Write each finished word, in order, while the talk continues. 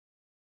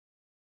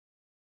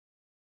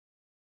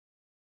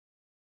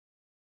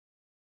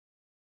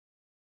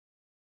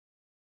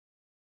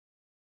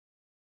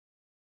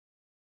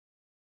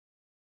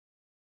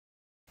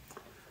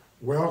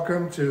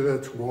Welcome to the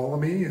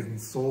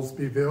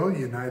Tuolumne-Soulsbyville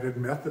United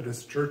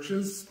Methodist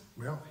Churches.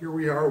 Well, here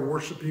we are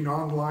worshiping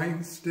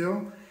online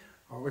still.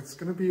 Oh, it's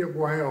going to be a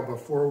while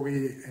before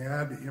we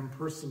add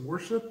in-person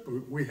worship.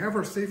 We have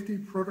our safety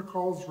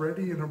protocols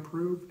ready and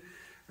approved.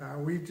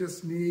 We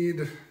just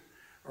need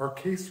our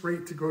case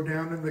rate to go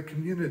down in the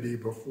community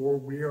before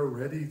we are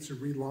ready to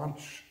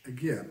relaunch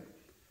again.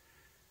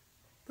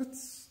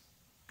 Let's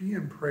be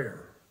in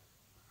prayer.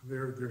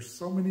 There's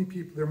so many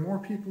people. There are more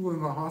people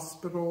in the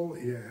hospital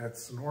at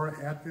Sonora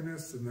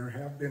Adventist than there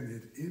have been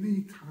at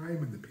any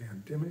time in the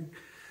pandemic.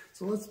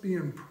 So let's be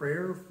in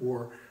prayer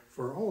for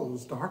all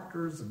those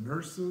doctors and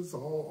nurses,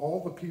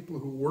 all the people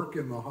who work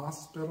in the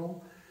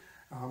hospital,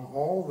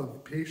 all the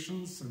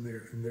patients and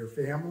their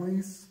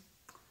families.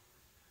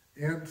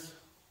 And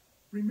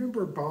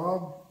remember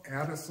Bob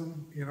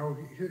Addison, you know,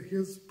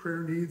 his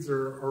prayer needs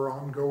are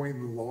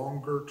ongoing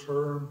longer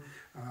term.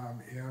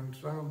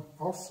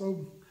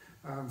 Also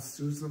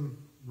Susan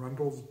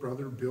Rundle's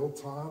brother, Bill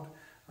Todd,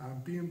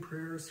 be in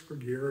prayers for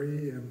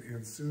Gary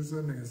and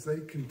Susan as they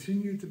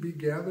continue to be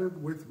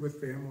gathered with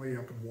family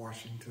up in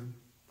Washington.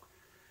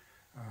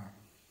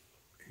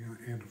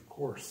 And of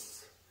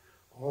course,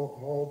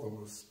 all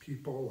those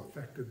people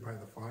affected by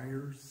the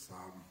fires,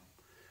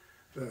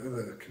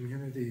 the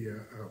community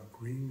of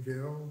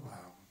Greenville.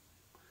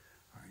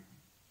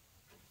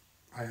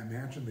 I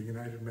imagine the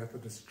United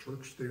Methodist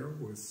Church there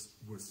was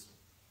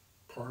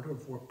part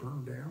of what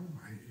burned down,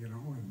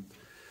 and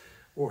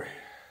boy.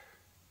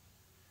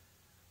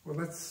 Well,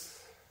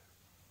 let's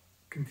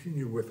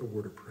continue with a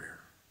word of prayer.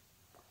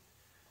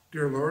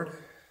 Dear Lord,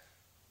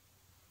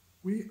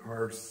 we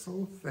are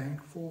so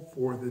thankful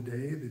for the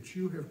day that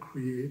you have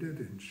created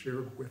and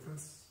shared with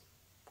us.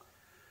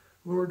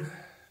 Lord,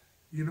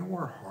 you know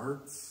our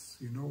hearts,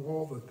 you know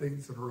all the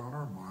things that are on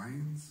our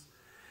minds.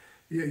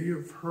 Yeah,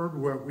 you've heard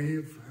what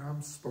we've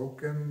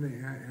spoken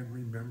and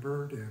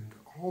remembered and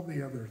all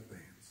the other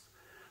things.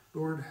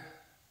 Lord,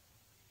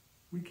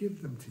 we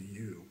give them to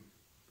you.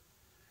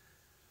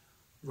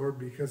 Lord,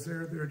 because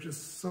there are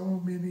just so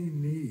many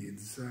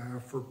needs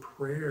for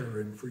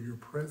prayer and for your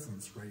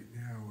presence right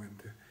now.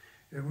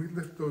 And we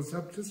lift those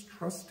up just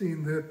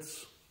trusting that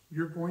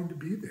you're going to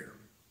be there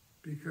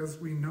because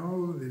we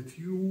know that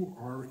you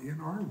are in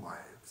our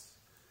lives.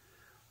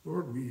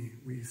 Lord,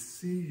 we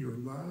see your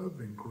love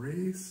and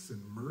grace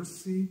and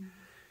mercy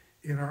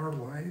in our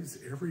lives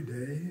every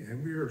day,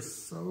 and we are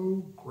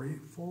so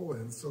grateful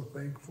and so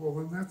thankful,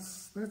 and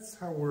that's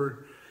how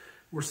we're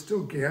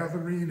still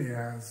gathering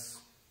as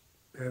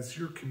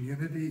your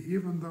community,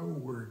 even though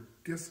we're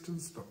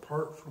distanced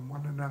apart from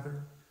one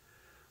another.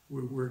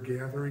 We're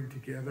gathering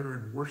together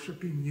and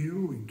worshiping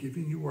you and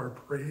giving you our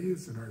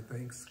praise and our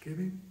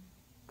thanksgiving.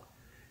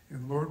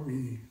 And Lord,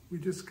 we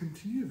just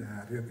continue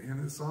that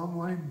in this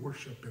online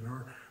worship and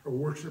our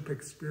worship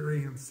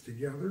experience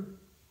together.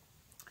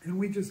 And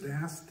we just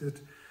ask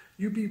that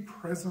you be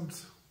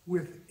present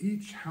with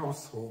each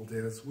household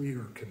as we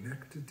are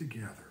connected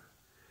together.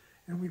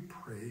 And we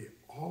pray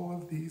all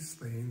of these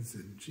things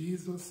in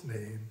Jesus'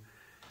 name.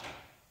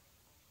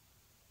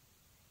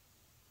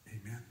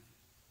 Amen.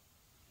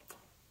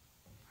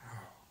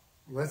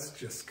 Let's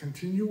just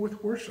continue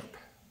with worship.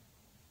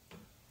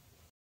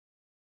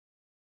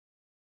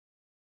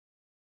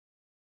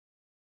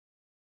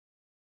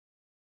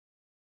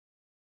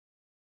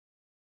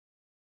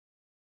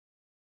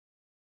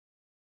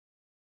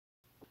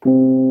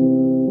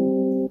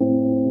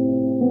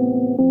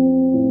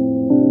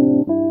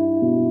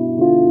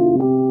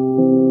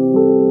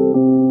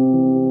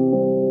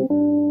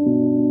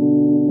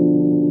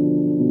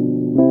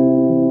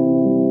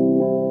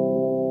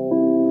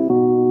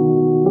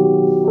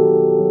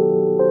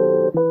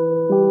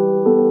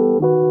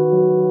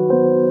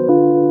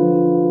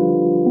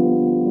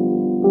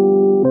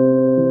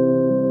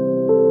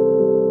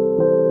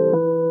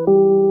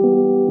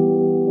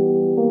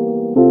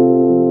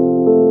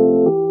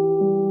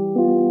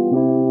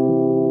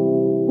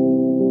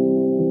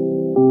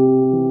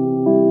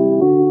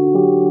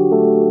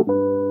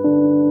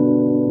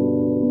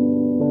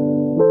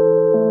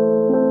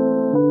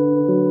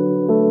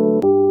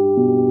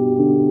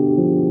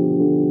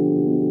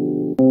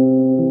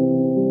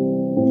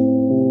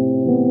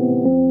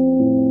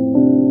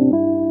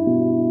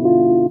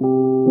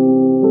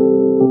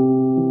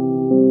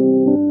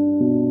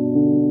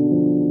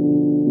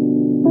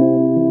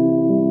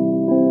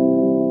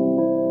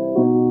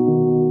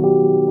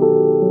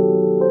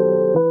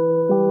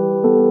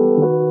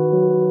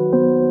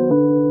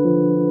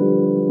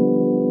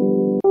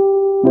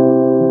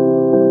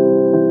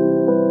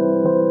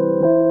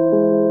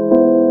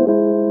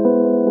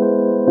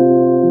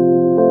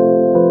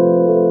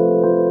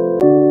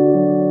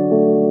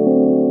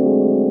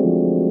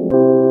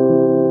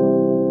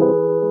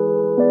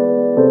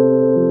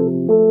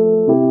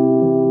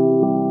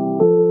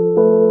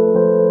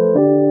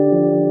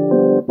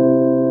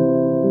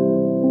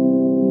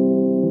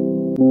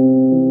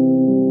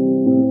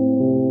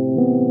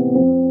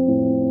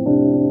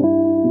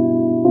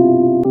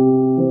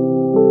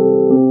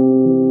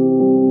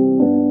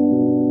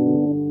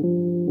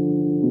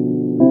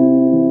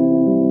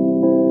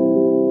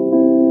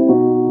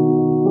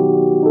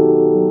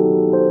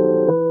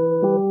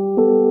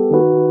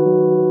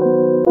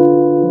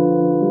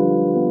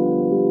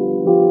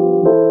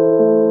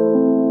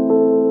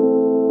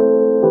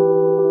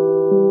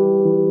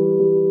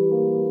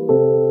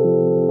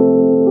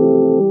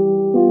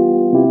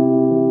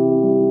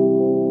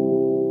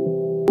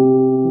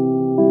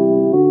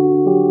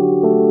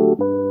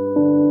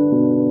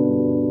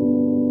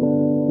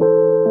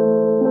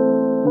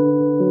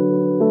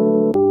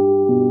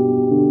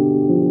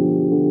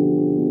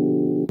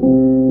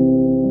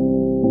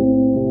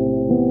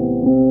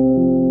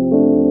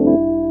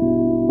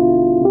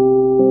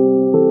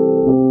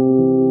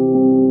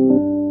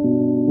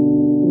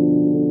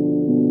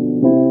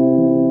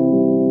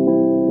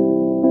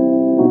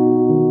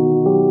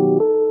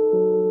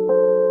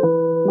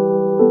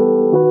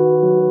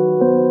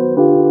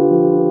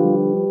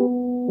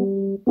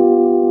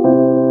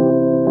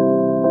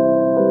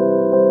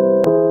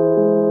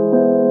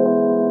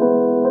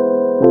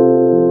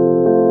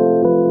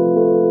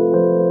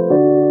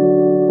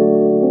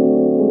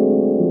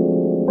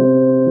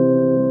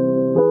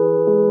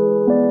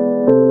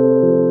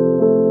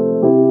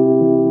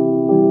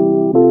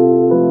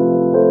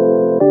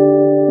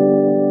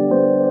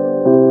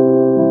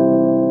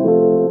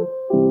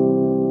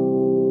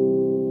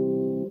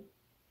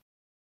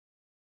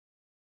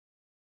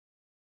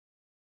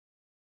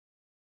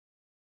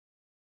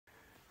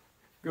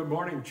 Good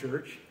morning,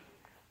 church.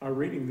 Our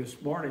reading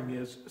this morning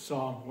is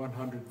Psalm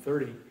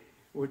 130,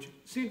 which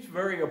seems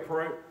very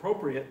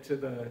appropriate to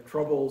the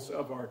troubles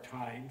of our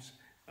times.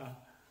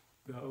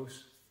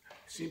 Those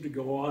seem to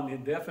go on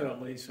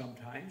indefinitely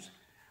sometimes.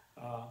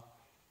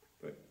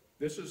 But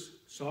this is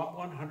Psalm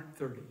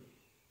 130.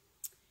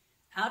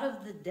 Out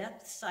of the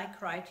depths I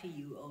cry to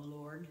you, O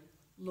Lord.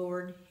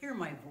 Lord, hear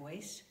my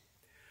voice.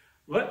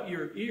 Let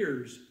your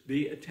ears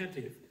be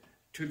attentive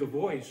to the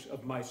voice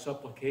of my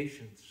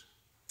supplications.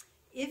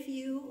 If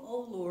you,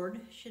 O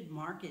Lord, should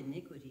mark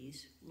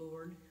iniquities,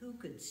 Lord, who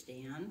could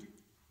stand?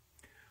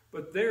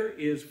 But there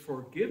is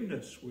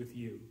forgiveness with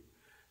you,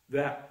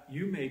 that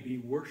you may be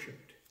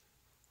worshipped.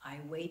 I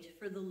wait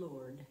for the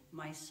Lord,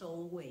 my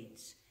soul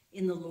waits.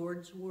 In the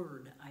Lord's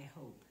word I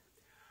hope.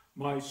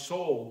 My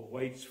soul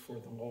waits for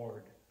the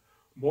Lord,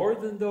 more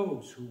than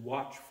those who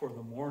watch for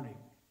the morning,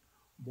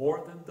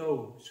 more than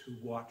those who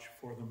watch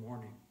for the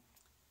morning.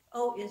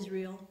 O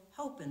Israel,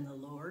 hope in the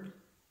Lord.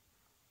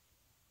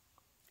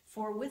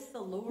 For with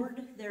the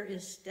Lord there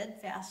is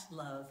steadfast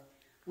love,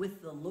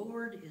 with the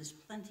Lord is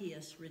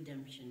plenteous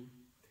redemption.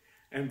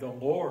 And the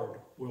Lord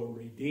will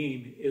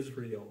redeem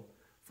Israel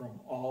from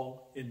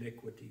all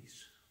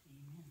iniquities.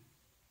 Amen.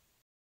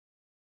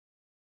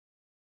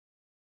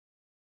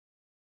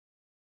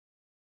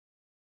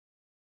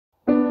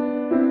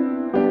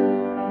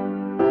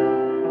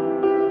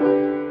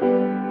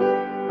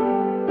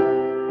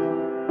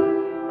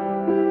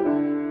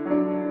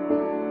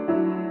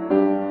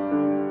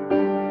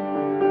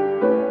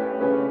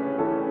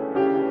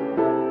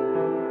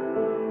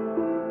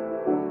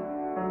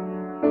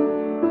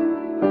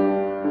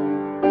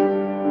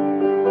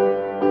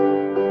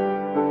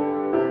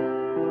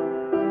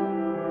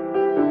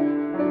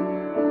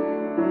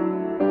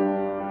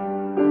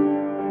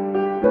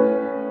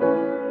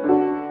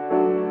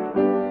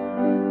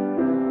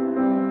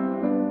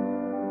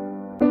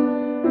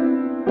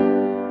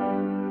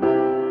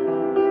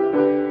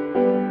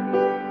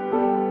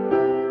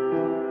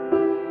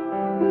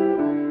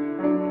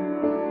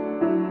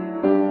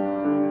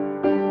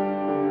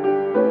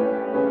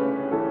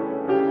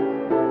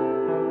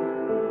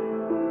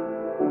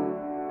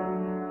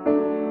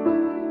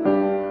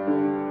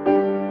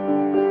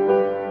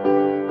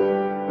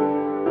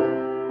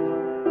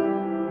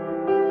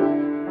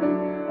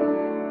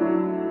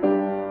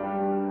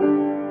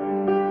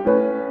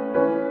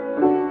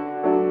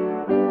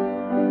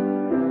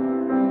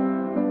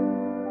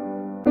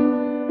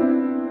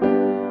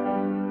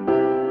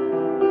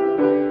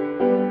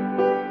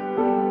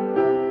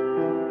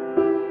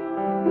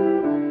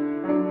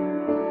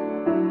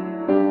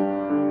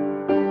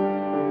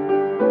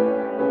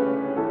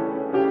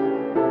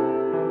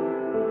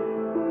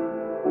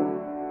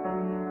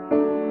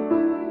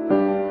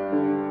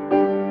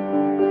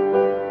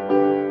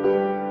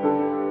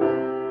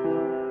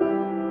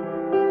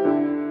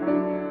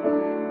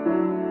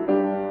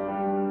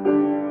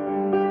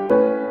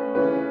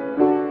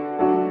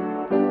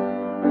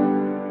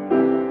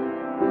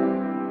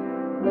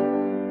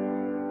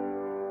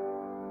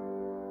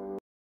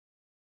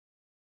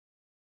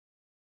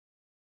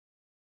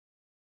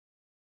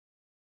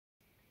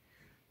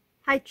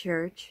 Hi,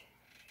 church.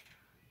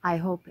 I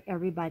hope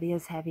everybody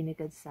is having a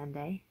good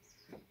Sunday.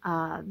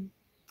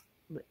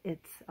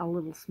 It's a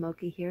little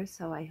smoky here,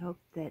 so I hope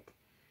that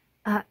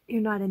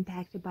you're not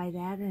impacted by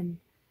that. And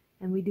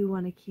we do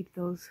want to keep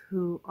those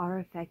who are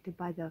affected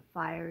by the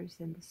fires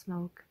and the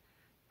smoke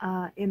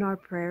in our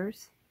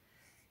prayers.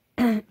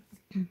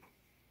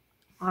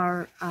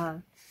 Our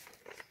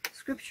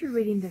scripture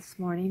reading this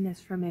morning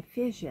is from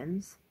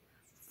Ephesians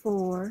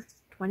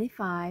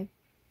 4:25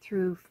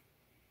 through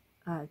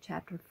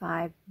chapter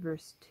 5,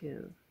 verse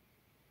 2.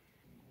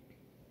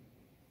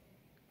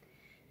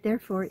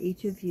 Therefore,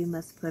 each of you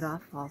must put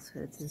off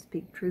falsehoods and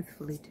speak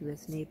truthfully to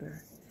his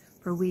neighbor,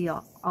 for we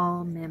are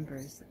all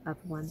members of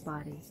one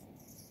body.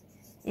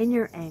 In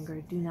your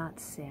anger, do not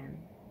sin.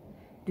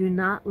 Do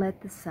not let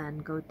the sun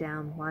go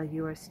down while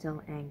you are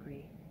still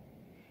angry,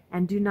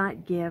 and do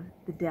not give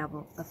the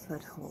devil a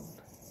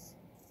foothold.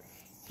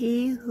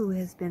 He who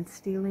has been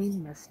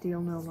stealing must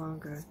steal no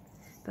longer,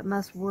 but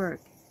must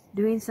work,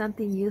 doing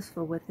something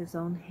useful with his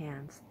own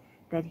hands,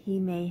 that he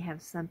may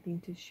have something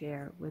to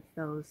share with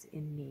those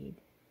in need.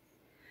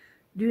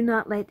 Do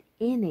not let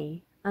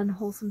any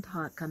unwholesome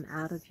talk come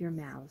out of your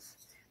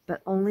mouths,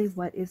 but only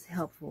what is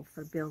helpful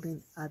for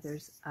building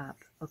others up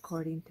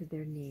according to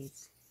their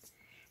needs,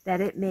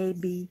 that it may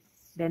be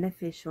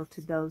beneficial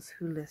to those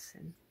who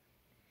listen.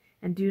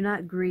 And do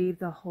not grieve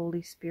the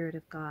Holy Spirit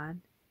of God,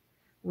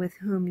 with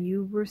whom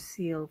you were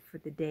sealed for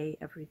the day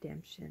of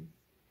redemption.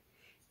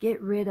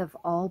 Get rid of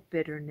all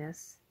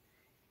bitterness,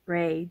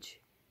 rage,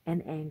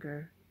 and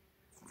anger,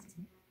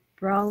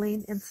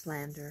 brawling and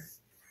slander,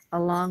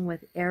 along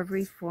with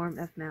every form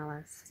of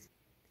malice.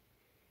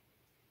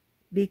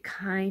 Be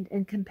kind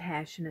and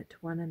compassionate to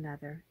one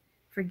another,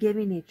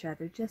 forgiving each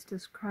other just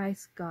as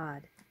Christ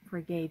God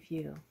forgave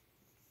you.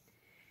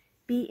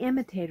 Be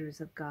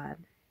imitators of God,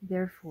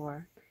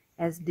 therefore,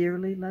 as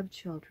dearly loved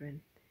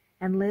children,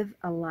 and live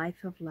a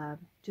life of love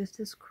just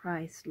as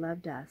Christ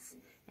loved us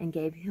and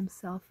gave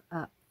himself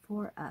up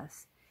for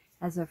us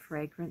as a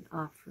fragrant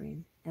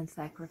offering and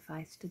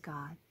sacrifice to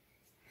God.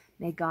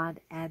 May God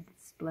add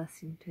this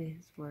blessing to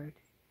his word.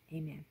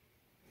 Amen.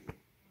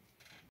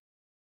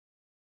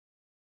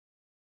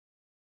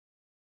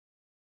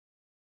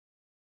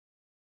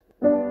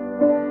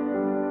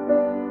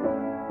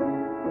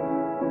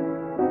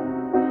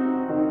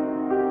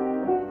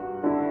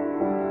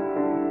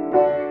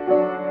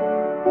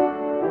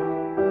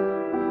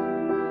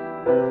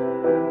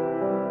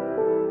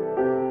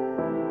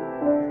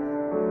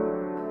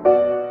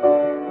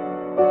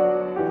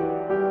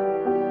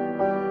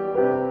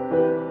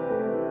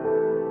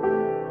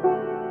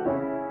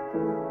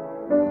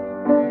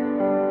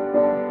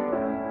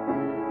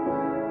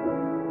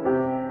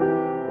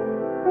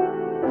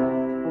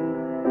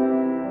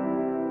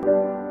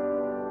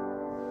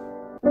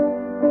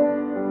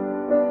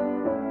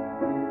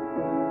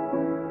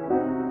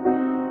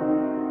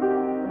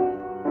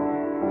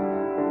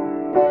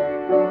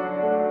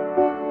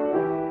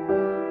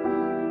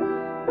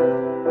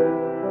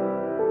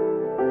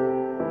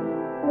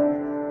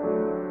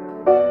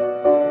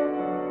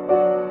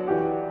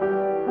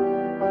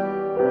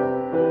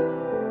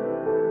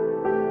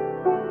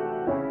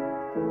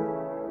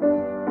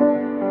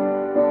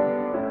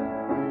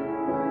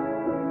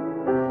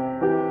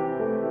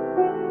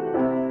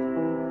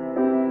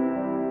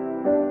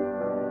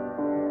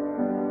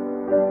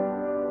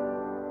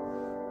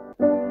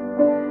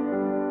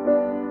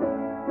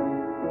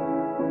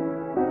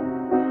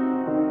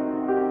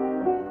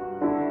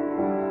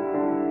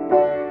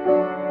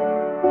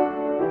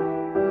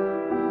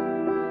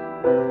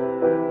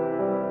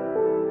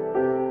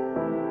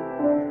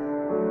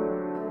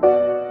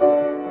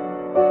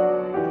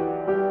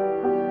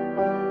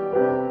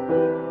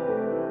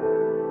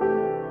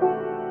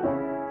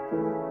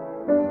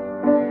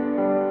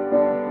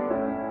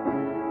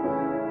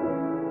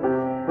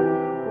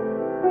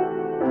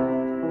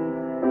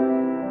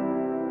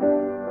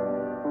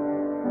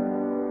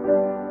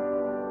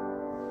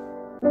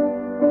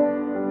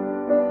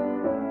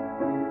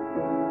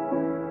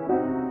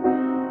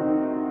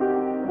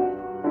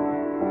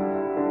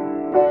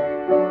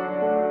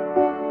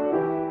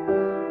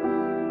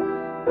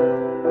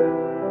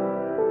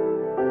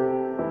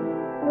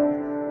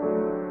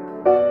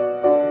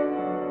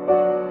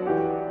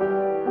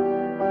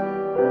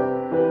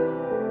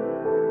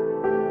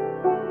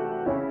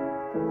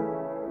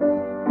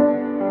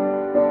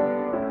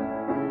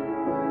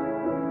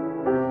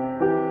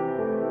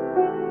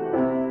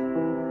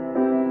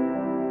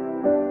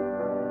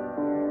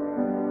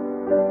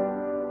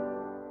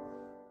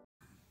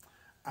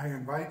 I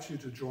invite you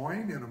to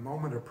join in a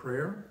moment of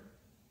prayer.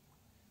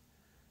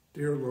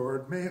 Dear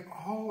Lord, may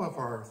all of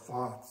our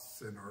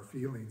thoughts and our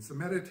feelings, the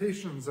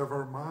meditations of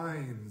our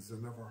minds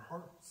and of our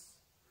hearts,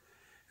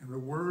 and the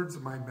words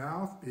of my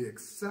mouth be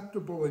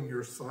acceptable in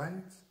your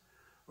sight,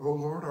 O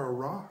Lord, our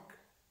rock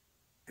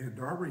and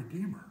our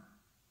Redeemer.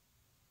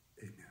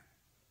 Amen.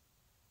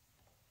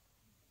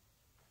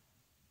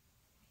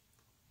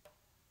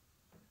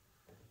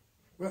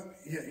 Well,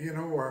 you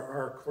know,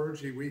 our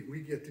clergy,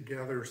 we get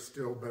together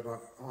still, but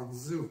on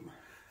Zoom.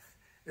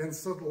 And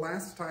so the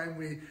last time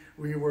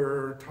we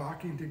were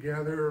talking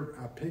together,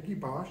 Peggy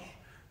Bosch,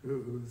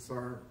 who's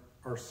our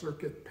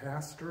circuit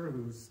pastor,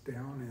 who's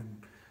down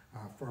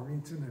in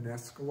Farmington and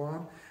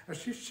Escalon,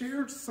 she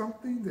shared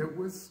something that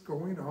was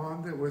going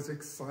on that was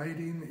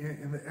exciting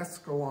in the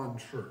Escalon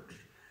church.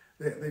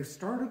 They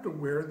started to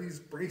wear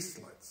these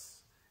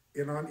bracelets.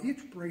 And on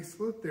each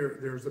bracelet,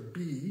 there's a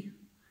bee,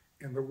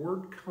 and the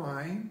word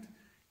kind,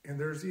 and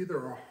there's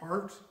either a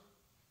heart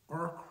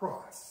or a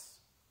cross.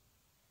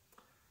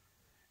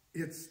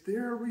 It's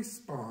their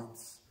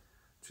response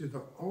to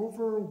the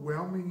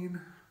overwhelming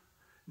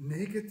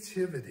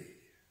negativity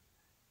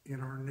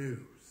in our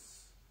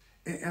news.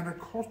 And a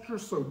culture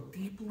so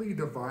deeply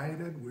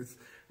divided with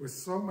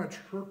so much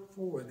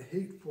hurtful and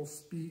hateful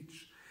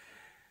speech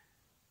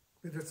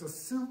that it's a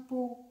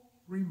simple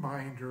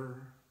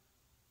reminder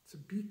to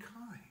be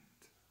kind.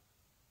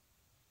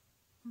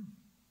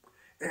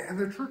 And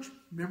the church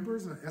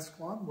members in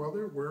Escalon, well,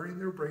 they're wearing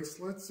their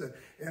bracelets, and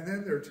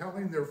then they're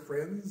telling their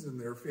friends and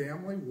their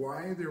family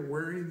why they're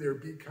wearing their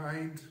Be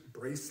Kind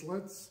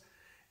bracelets.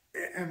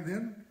 And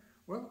then,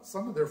 well,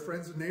 some of their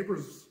friends and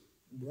neighbors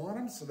want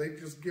them, so they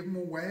just give them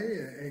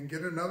away and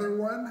get another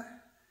one.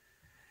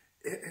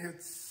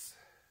 It's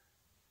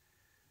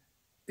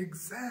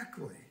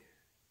exactly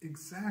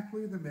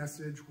the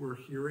message we're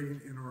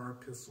hearing in our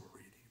epistle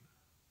reading.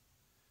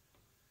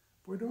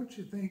 Boy, don't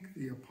you think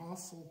the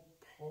Apostle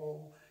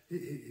Paul,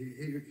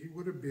 he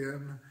would have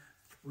been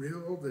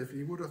thrilled if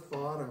he would have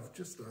thought of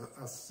just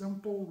a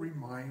simple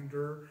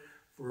reminder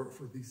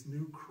for these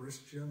new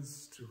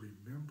Christians to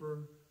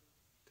remember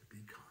to be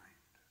kind.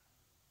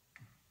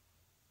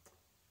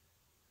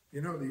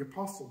 You know, the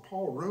Apostle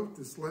Paul wrote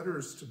these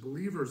letters to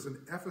believers in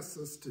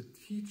Ephesus to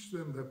teach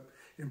them that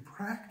in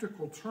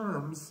practical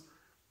terms,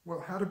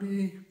 well, how to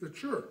be the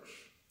church.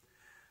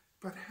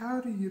 But how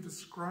do you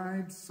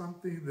describe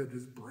something that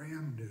is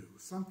brand new,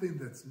 something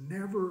that's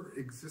never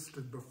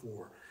existed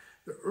before?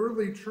 The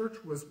early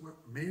church was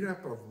made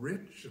up of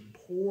rich and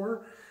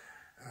poor,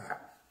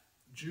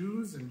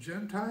 Jews and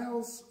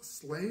Gentiles,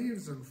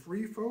 slaves and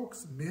free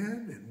folks,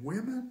 men and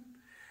women,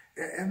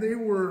 and they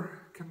were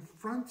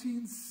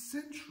confronting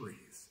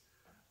centuries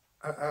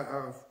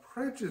of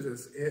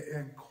prejudice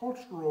and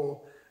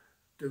cultural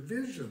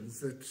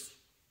divisions that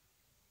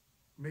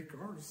make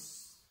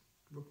ours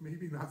look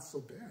maybe not so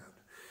bad.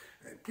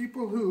 And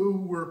people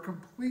who were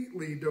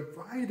completely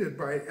divided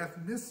by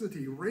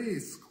ethnicity,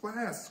 race,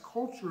 class,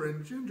 culture,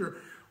 and gender,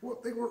 well,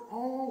 they were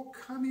all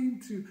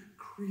coming to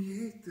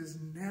create this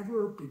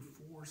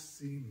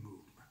never-before-seen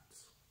movement.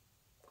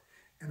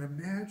 And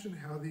imagine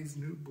how these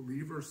new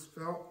believers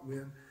felt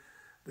when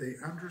they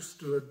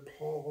understood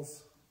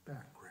Paul's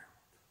background.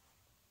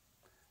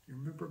 You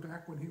remember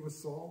back when he was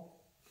Saul?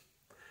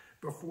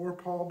 Before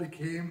Paul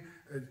became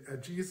a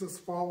Jesus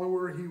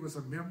follower, he was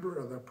a member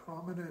of the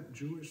prominent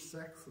Jewish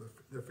sect,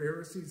 the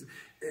Pharisees,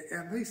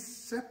 and they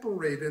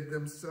separated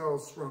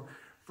themselves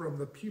from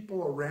the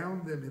people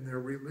around them in their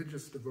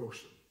religious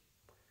devotion.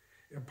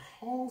 And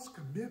Paul's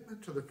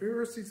commitment to the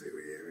Pharisees,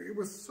 it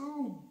was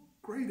so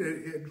great,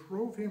 it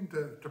drove him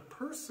to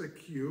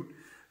persecute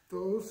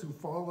those who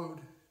followed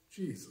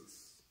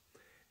Jesus,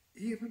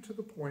 even to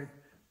the point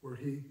where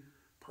he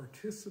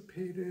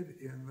participated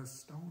in the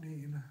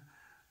stoning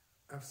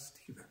of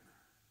Stephen.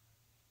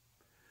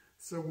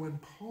 So when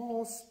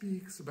Paul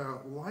speaks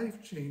about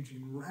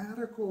life-changing,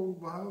 radical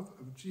love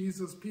of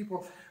Jesus,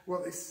 people,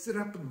 well, they sit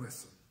up and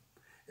listen.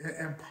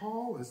 And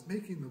Paul is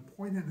making the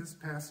point in this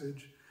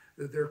passage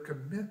that their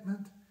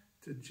commitment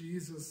to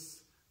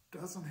Jesus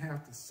doesn't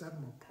have to set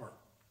them apart,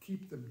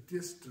 keep them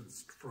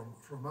distanced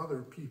from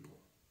other people.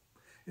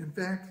 In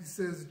fact, he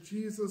says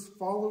Jesus'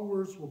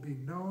 followers will be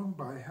known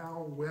by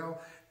how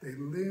well they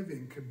live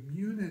in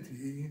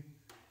community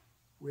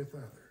with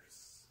others.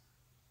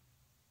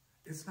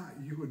 It's not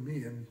you and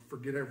me and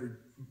forget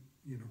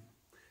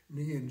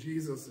me and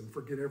Jesus and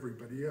forget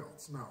everybody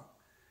else. No.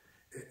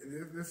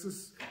 This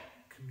is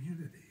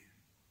community.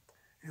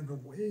 And the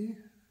way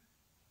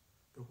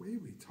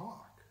we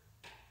talk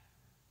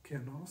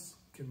can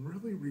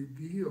really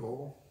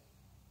reveal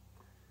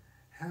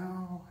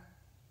how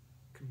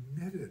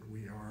committed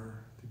we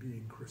are to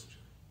being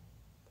Christian.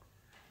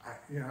 I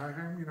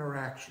mean, our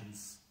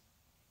actions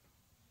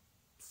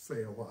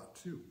say a lot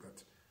too,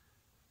 but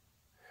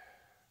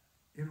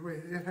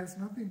anyway, it has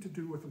nothing to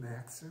do with an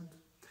accent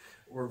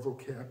or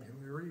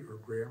vocabulary or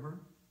grammar,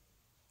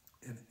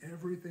 and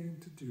everything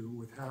to do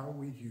with how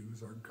we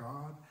use our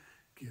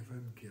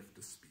God-given gift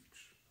of speech.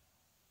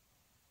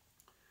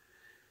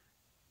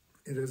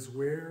 It is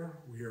where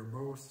we are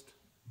most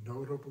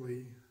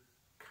notably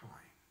kind.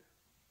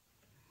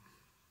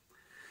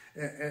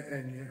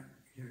 And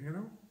you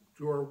know,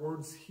 do our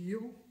words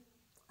heal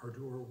or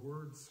do our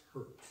words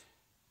hurt?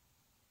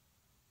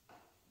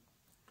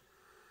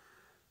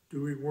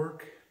 Do we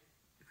work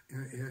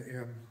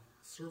in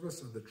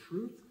service of the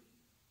truth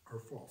or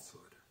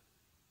falsehood?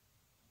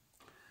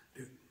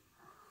 Do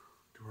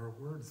our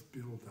words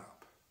build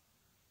up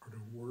or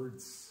do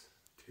words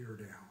tear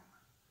down?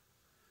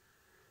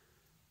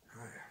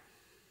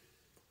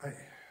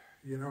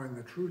 And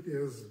the truth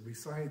is,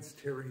 besides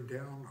tearing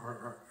down,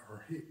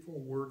 our hateful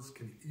words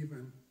can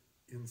even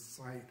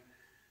incite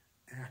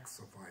acts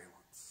of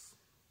violence.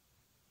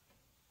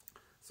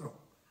 So,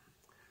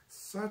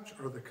 such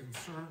are the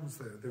concerns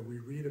that we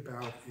read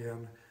about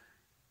in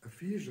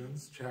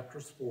Ephesians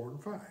chapters 4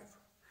 and 5.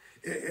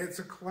 It's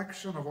a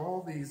collection of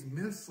all these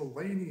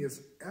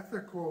miscellaneous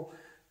ethical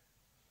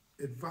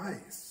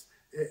advice.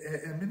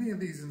 And many of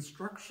these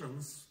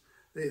instructions,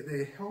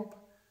 they help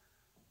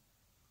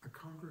a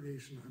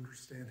congregation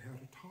understand how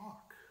to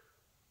talk.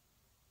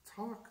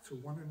 Talk to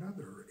one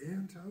another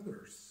and to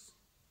others.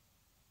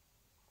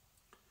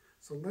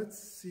 So let's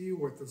see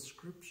what the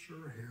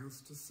scripture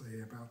has to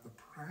say about the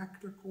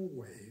practical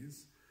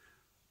ways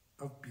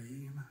of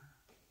being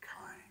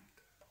kind.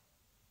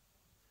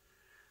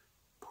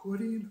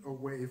 Putting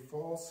away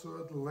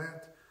falsehood,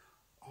 let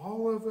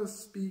all of us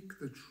speak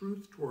the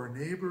truth to our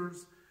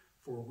neighbors,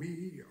 for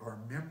we are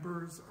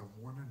members of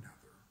one another.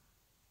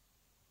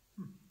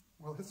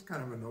 Well, that's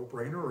kind of a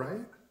no-brainer,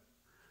 right?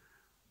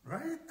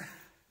 Right?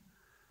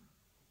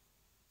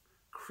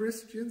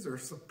 Christians are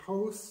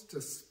supposed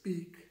to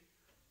speak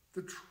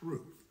the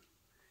truth.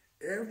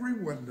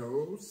 Everyone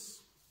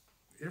knows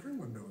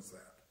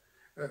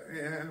that.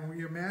 And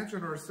we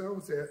imagine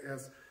ourselves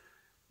as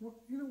well,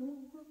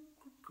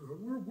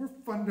 we're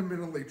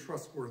fundamentally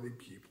trustworthy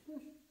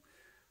people.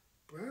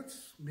 But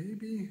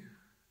maybe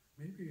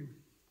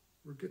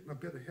we're getting a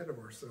bit ahead of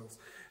ourselves.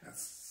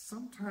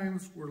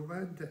 Sometimes we're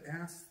led to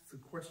ask the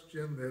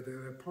question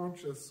that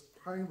Pontius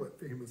Pilate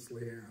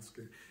famously asked.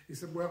 He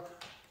said, well,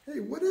 hey,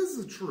 what is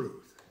the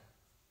truth?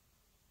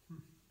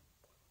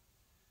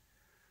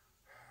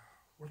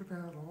 What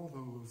about all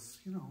those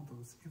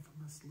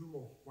infamous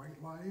little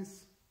white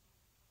lies?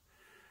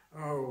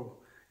 Oh,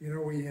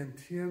 we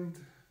intend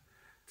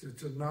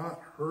to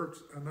not hurt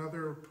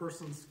another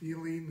person's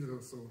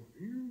feelings, so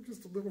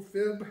just a little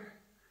fib.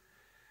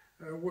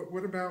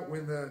 What about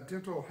when the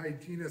dental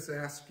hygienist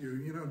asks you,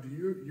 do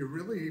you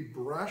really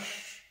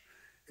brush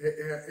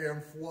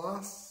and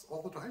floss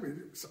all the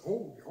time?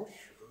 Oh,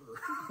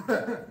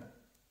 sure.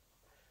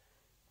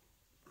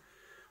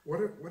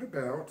 What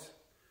about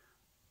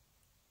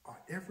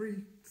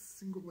every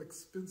single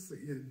expense that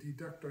you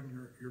deduct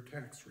on your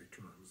tax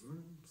returns?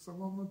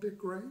 Some of them a bit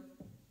gray.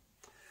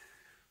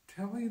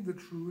 Telling the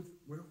truth,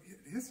 well, it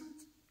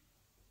isn't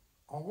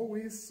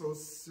always so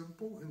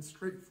simple and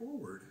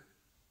straightforward,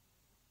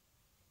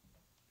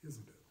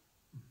 isn't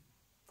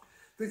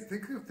it?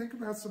 Think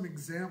about some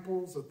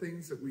examples of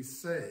things that we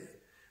say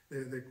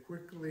that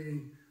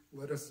quickly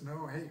let us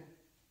know, hey,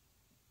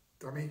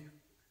 dummy,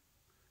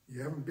 you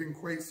haven't been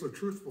quite so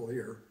truthful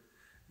here.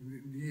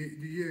 Do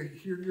you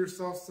hear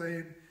yourself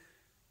saying,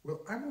 well,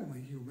 I'm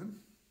only human.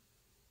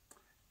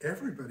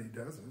 Everybody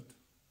does it.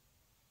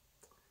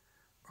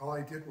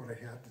 I did what I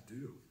had to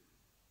do.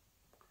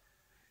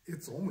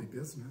 It's only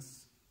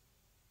business.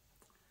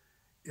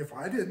 If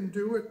I didn't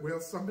do it, well,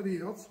 somebody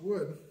else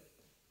would.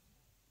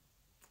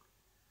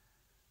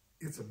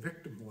 It's a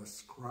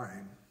victimless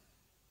crime.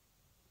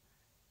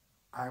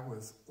 I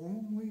was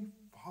only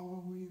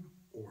following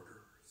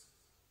orders.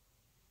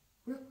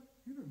 Well,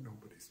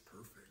 nobody's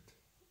perfect.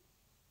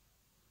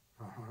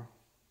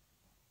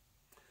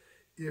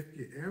 If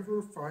you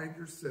ever find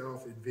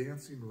yourself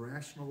advancing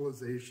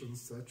rationalizations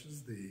such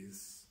as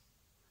these,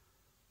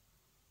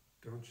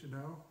 don't you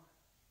know?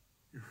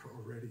 You're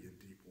already in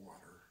deep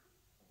water.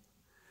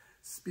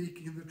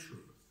 Speaking the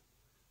truth,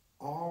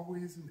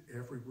 always and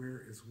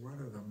everywhere, is one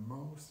of the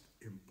most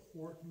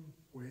important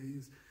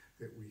ways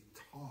that we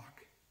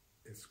talk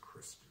as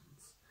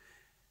Christians.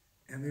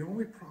 And the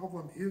only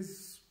problem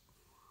is,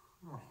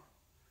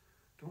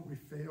 don't we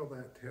fail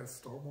that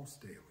test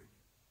almost daily?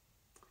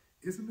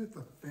 Isn't it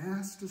the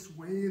fastest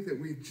way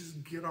that we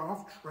just get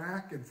off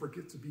track and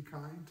forget to be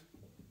kind?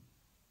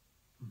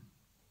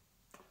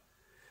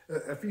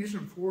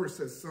 Ephesians 4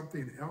 says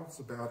something else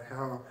about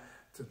how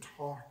to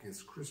talk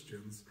as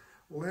Christians.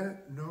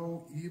 Let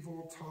no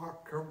evil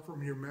talk come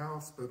from your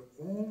mouths, but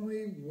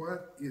only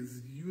what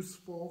is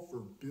useful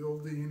for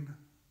building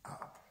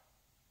up.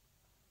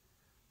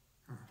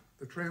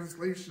 The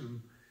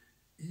translation,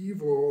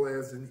 evil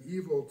as in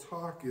evil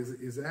talk,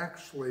 is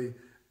actually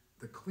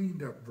the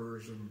cleaned up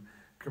version.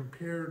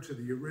 Compared to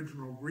the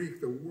original Greek,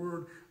 the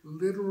word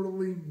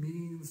literally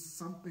means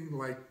something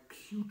like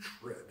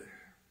putrid,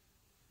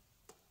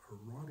 or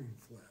rotting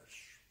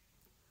flesh.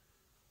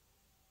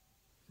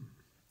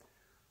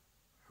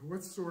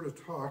 What sort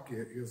of talk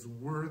is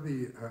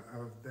worthy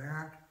of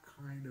that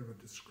kind of a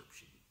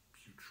description?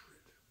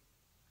 Putrid.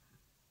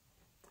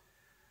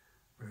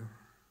 Well,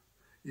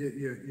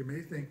 you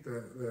may think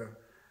the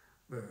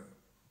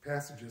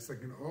passage is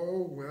thinking,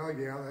 oh, well,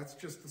 yeah, that's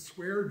just the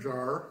swear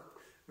jar.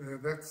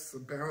 That's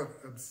about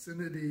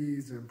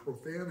obscenities and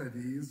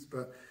profanities,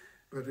 but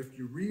if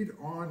you read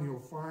on, you'll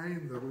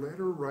find the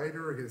letter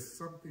writer has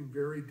something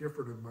very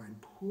different in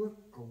mind. Put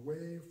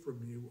away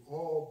from you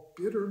all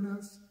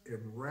bitterness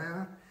and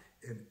wrath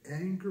and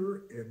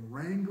anger and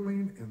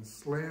wrangling and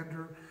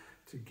slander,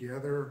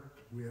 together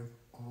with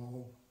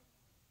all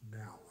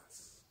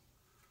malice.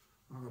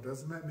 Oh,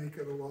 doesn't that make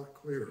it a lot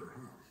clearer,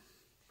 huh?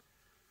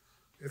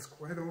 It's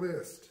quite a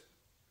list.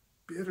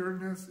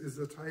 Bitterness is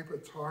the type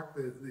of talk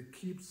that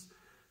keeps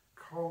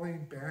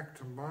calling back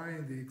to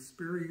mind the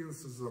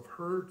experiences of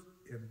hurt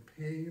and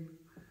pain,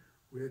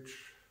 which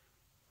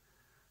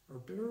are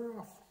better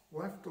off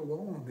left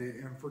alone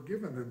and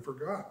forgiven and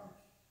forgotten.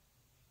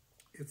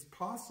 It's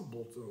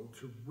possible, though,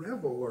 to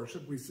revel, or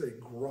should we say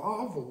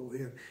grovel,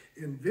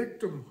 in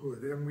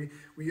victimhood. And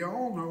we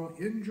all know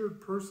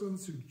injured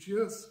persons who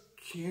just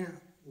can't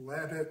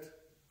let it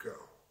go.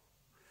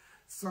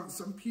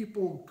 Some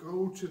people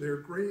go to their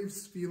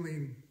graves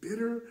feeling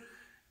bitter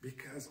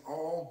because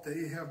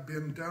they have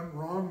been done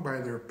wrong by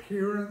their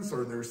parents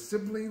or their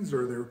siblings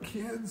or their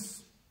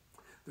kids,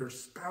 their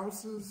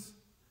spouses.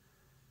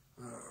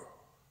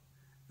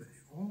 They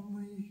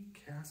only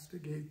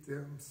castigate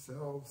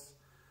themselves.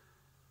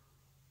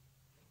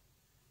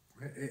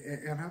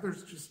 And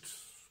others just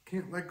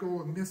can't let go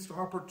of missed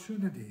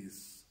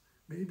opportunities,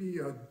 maybe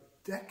a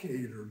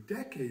decade or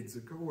decades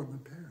ago in the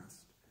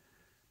past.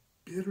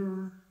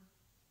 Bitter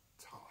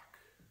talk.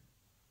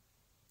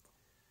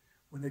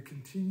 When it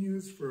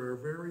continues for a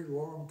very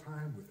long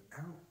time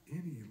without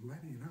any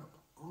letting up,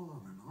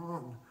 on and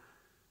on,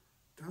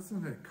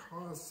 doesn't it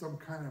cause some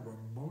kind of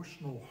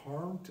emotional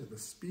harm to the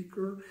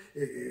speaker?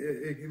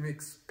 It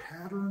makes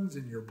patterns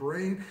in your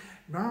brain,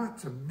 not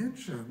to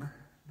mention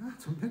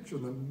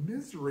the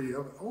misery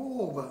of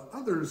all the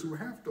others who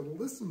have to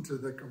listen to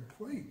the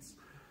complaints.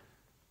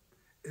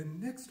 And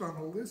next on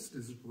the list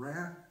is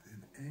wrath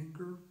and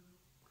anger,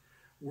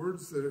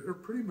 words that are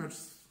pretty much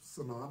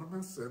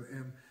synonymous.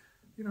 And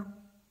you know,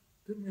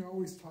 didn't we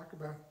already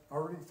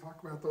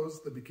talk about those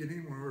at the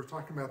beginning when we were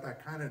talking about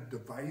that kind of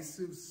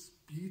divisive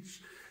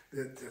speech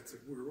that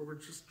we're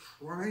just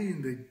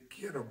trying to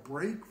get a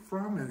break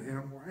from,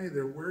 and why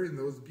they're wearing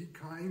those Be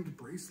Kind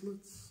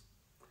bracelets?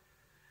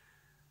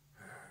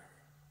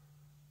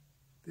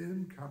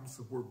 Then comes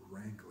the word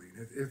wrangling.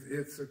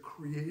 It's a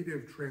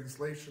creative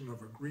translation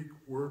of a Greek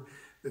word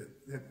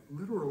that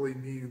literally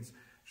means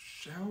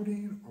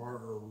shouting or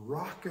a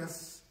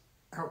raucous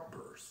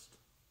outburst.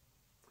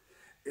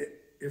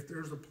 If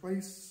there's a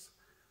place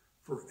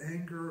for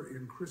anger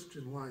in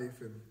Christian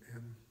life,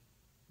 and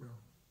well,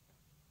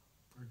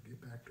 I'll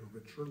get back to it,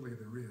 but surely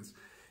there is.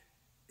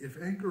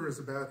 If anger is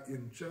about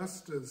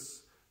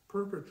injustice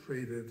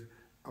perpetrated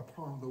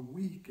upon the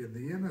weak and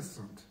the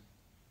innocent,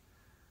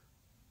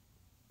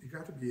 you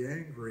got to be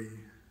angry,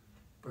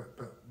 but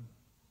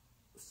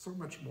so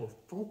much more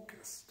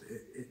focused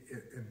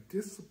and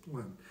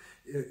disciplined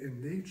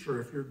in nature.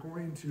 If you're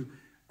going to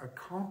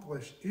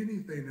accomplish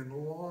anything in the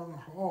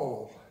long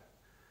haul,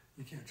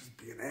 you can't just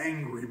be an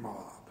angry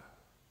mob.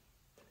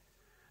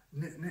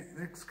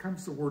 Next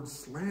comes the word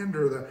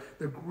slander.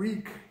 The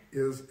Greek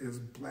is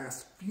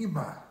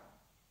blasphema.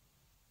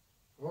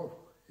 Oh,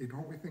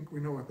 don't we think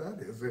we know what that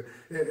is?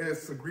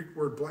 It's the Greek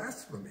word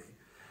blasphemy.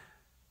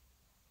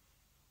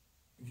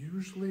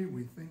 Usually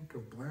we think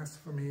of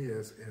blasphemy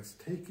as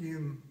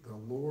taking the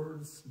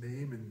Lord's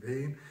name in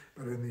vain,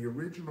 but in the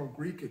original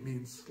Greek it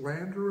means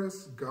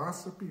slanderous,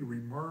 gossipy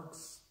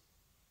remarks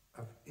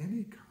of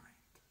any kind.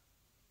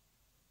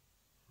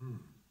 You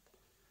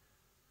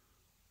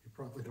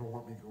probably don't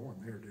want me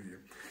going there, do you?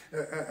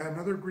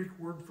 Another Greek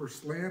word for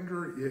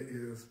slander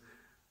is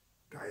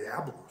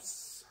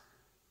diabolos,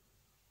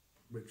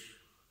 which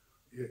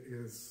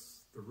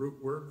is the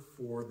root word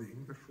for the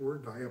English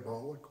word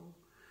diabolical,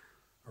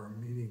 or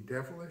meaning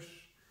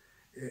devilish.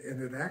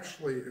 And it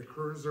actually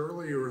occurs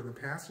earlier in the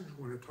passage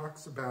when it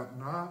talks about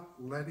not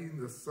letting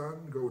the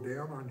sun go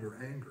down on your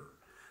anger.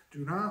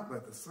 Do not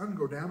let the sun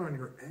go down on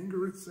your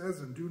anger, it says,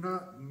 and do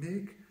not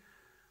make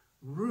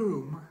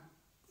room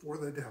for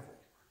the devil.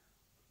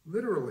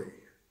 Literally,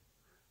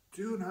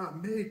 do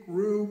not make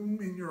room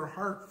in your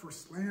heart for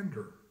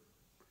slander.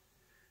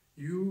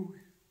 You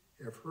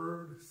have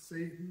heard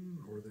Satan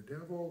or the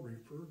devil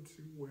referred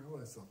to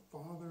well as the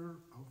father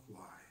of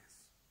lies.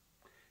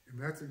 And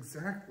that's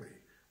exactly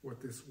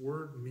what this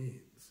word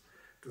means.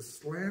 To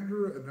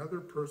slander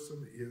another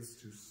person is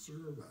to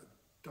serve a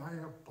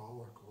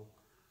diabolical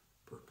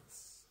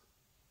purpose.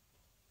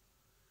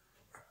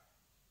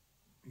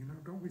 You know,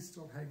 don't we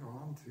still hang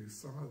on to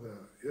some of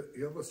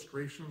the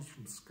illustrations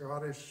from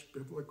Scottish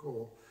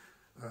biblical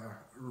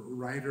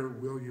writer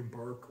William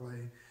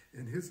Barclay?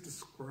 And his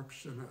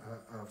description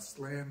of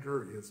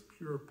slander is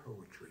pure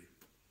poetry.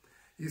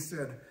 He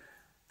said,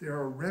 "There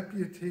are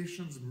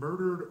reputations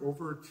murdered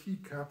over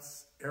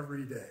teacups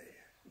every day.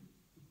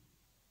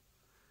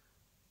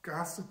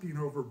 Gossiping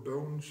over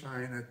bone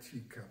china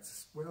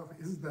teacups." Well,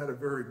 isn't that a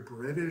very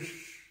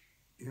British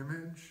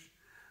image?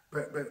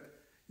 But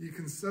you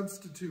can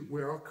substitute,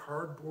 well,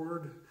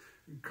 cardboard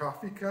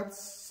coffee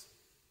cups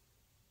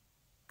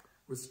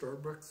with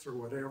Starbucks or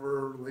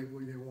whatever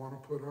label you want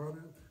to put on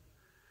it.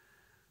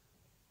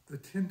 The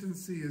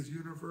tendency is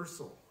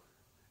universal.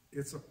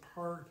 It's a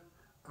part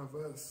of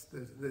us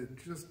that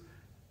just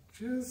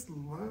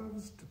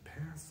loves to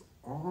pass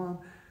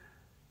on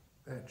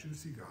that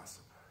juicy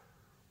gossip.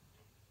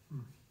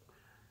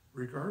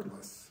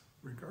 Regardless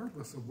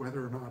of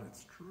whether or not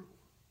it's true.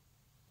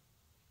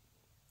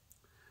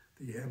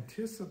 The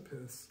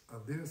antithesis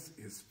of this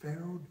is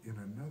found in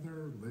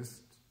another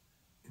list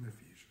in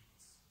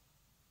Ephesians.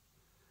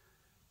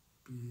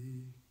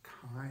 Be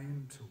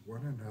kind to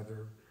one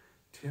another,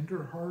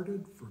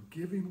 tender-hearted,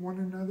 forgiving one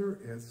another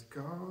as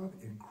God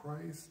in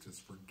Christ has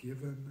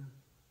forgiven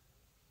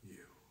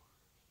you.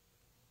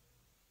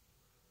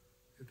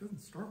 It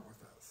doesn't start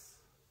with us.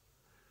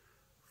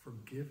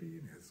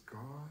 Forgiving as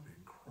God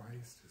in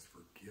Christ has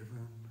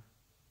forgiven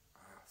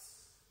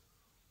us.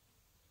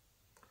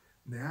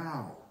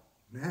 Now,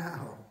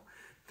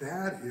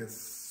 that is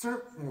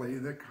certainly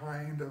the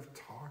kind of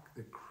talk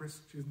that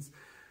Christians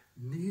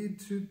need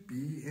to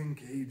be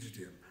engaged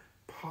in.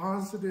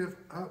 Positive,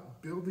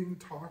 upbuilding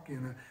talk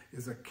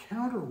is a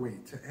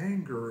counterweight to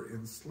anger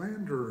and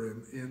slander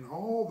and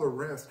all the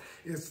rest.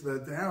 It's the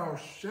thou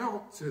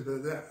shalt to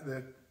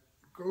that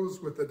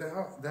goes with the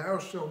thou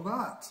shalt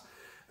not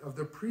of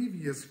the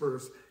previous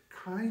verse.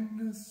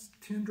 Kindness,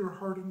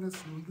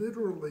 tenderheartedness,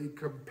 literally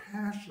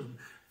compassion,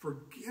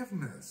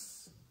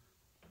 forgiveness.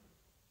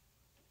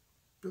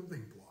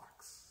 Building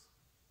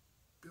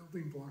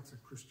blocks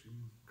of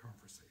Christian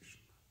conversation.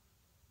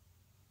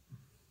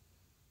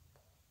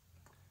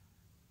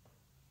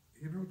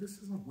 You know, this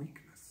isn't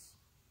weakness.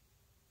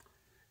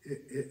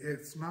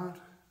 It's not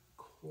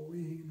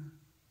cloying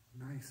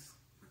niceness.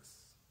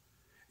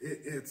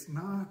 It's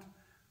not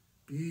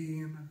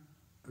being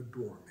a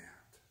doormat.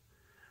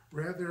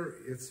 Rather,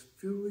 it's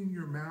filling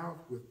your mouth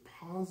with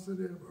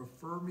positive,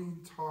 affirming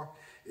talk.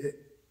 It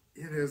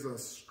is a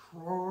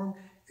strong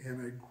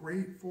and a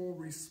grateful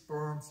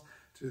response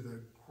to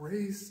the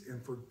grace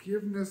and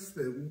forgiveness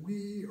that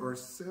we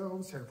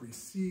ourselves have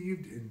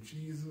received in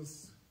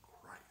Jesus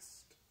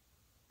Christ.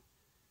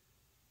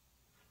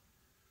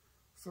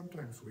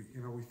 Sometimes we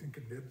think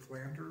of Ned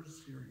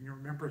Flanders. You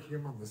remember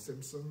him on The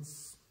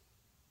Simpsons?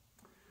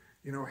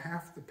 You know,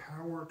 half the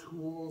power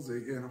tools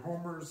in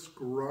Homer's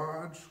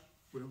garage,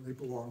 well, they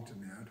belonged to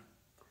Ned.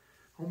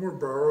 Homer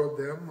borrowed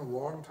them a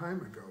long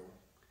time ago.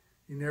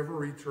 He never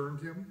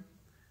returned him,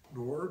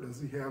 nor does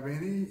he have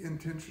any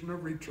intention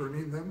of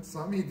returning them.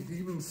 Some he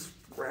even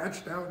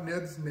scratched out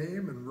Ned's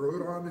name and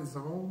wrote on his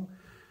own.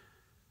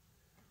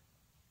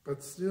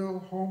 But still,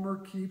 Homer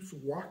keeps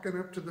walking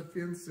up to the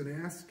fence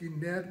and asking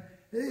Ned,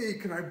 "Hey,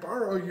 can I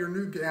borrow your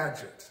new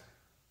gadget?"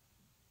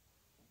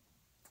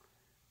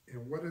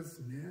 And what does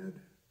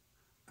Ned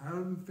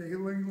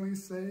unfailingly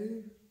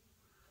say?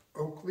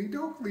 "Oakley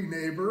dokley,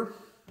 neighbor."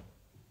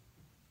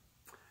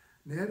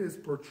 Ned is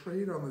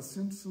portrayed on The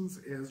Simpsons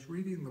as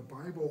reading the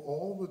Bible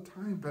all the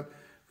time, but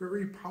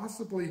very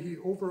possibly he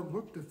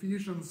overlooked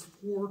Ephesians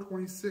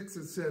 4:26.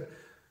 It said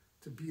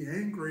to be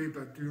angry,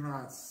 but do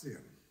not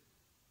sin.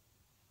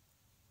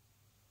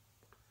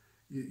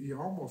 You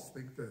almost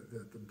think that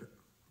the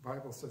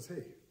Bible says,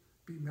 hey,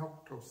 be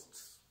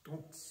milquetoasts,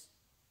 don't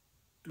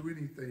do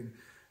anything,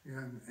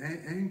 and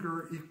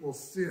anger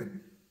equals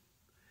sin.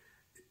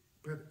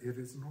 But it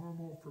is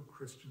normal for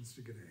Christians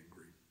to get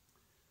angry.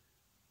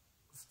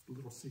 It's a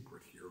little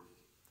secret here,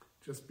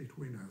 just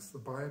between us. The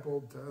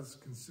Bible does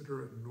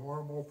consider it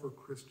normal for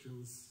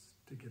Christians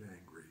to get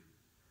angry.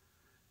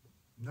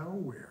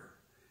 Nowhere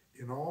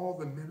in all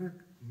the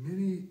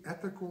many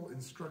ethical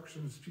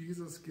instructions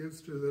Jesus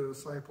gives to the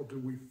disciple do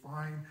we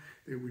find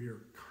that we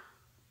are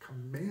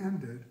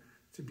commanded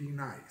to be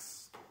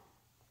nice.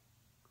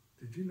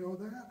 Did you know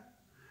that?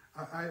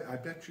 I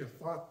bet you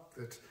thought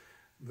that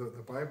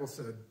the Bible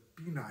said,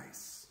 be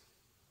nice.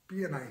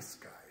 Be a nice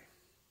guy.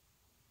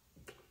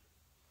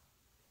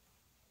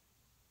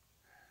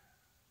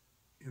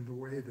 In the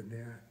way that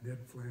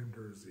Ned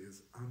Flanders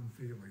is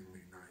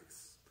unfailingly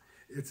nice.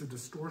 It's a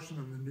distortion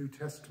of the New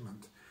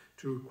Testament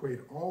to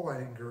equate all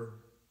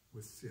anger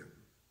with sin.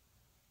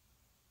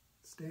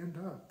 Stand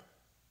up.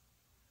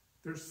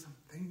 There's some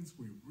things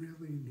we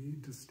really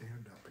need to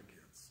stand up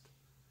against.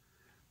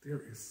 There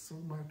is so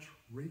much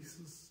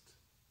racist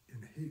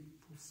and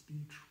hateful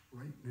speech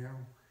right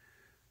now.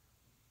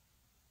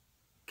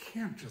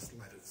 Can't just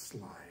let it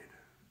slide.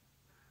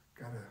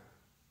 Gotta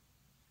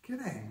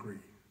get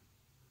angry,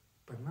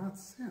 but not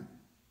sin.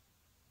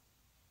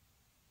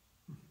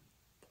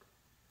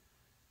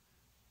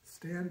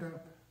 Stand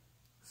up,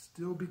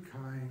 still be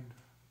kind,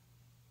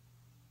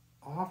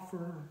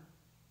 offer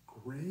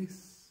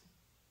grace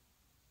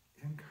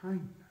and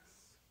kindness.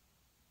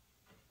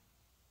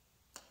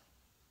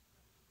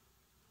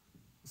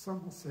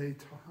 Some will say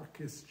talk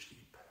is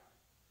cheap,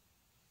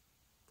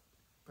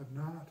 but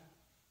not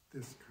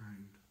this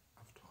kind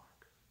of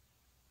talk.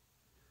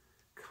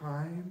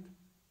 Kind,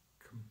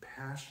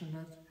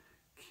 compassionate,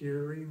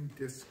 caring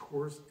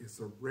discourse is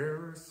the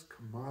rarest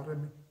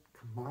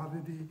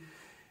commodity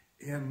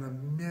in the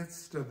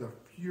midst of the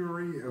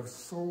fury of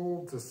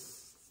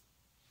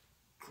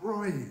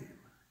soul-destroying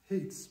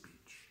hate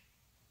speech.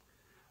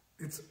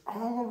 It's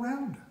all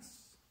around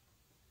us.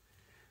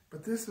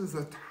 But this is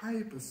a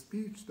type of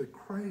speech that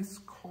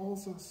Christ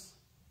calls us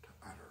to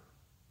utter.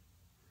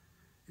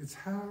 It's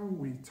how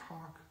we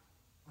talk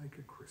like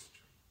a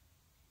Christian.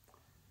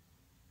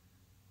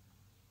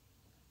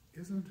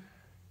 Isn't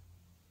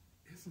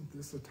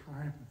this a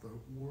time the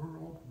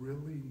world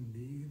really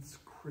needs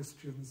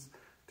Christians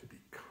to be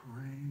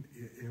kind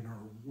in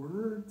our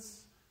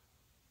words?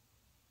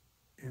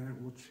 And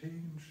it will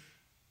change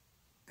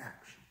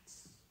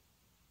actions.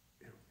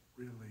 It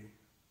really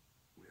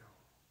will.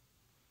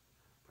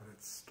 But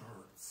it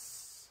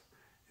starts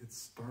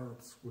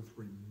with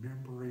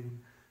remembering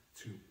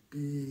to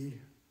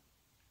be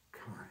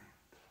kind.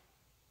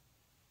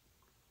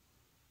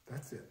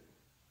 That's it.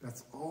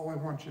 That's all I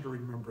want you to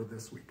remember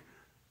this week.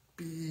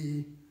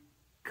 Be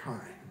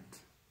kind.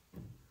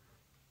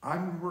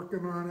 I'm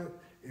working on it,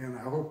 and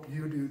I hope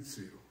you do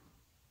too.